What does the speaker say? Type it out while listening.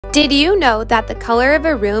Did you know that the color of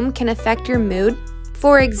a room can affect your mood?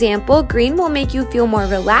 For example, green will make you feel more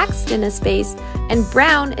relaxed in a space, and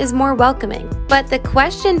brown is more welcoming. But the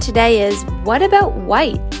question today is, what about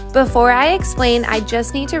white? Before I explain, I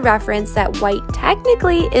just need to reference that white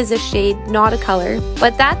technically is a shade, not a color,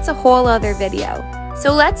 but that's a whole other video.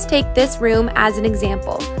 So let's take this room as an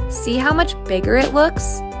example. See how much bigger it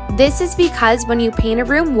looks? This is because when you paint a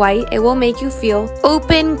room white, it will make you feel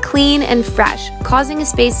open, clean, and fresh, causing a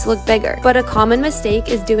space to look bigger. But a common mistake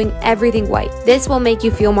is doing everything white. This will make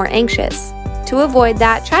you feel more anxious. To avoid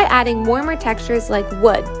that, try adding warmer textures like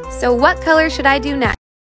wood. So what color should I do next?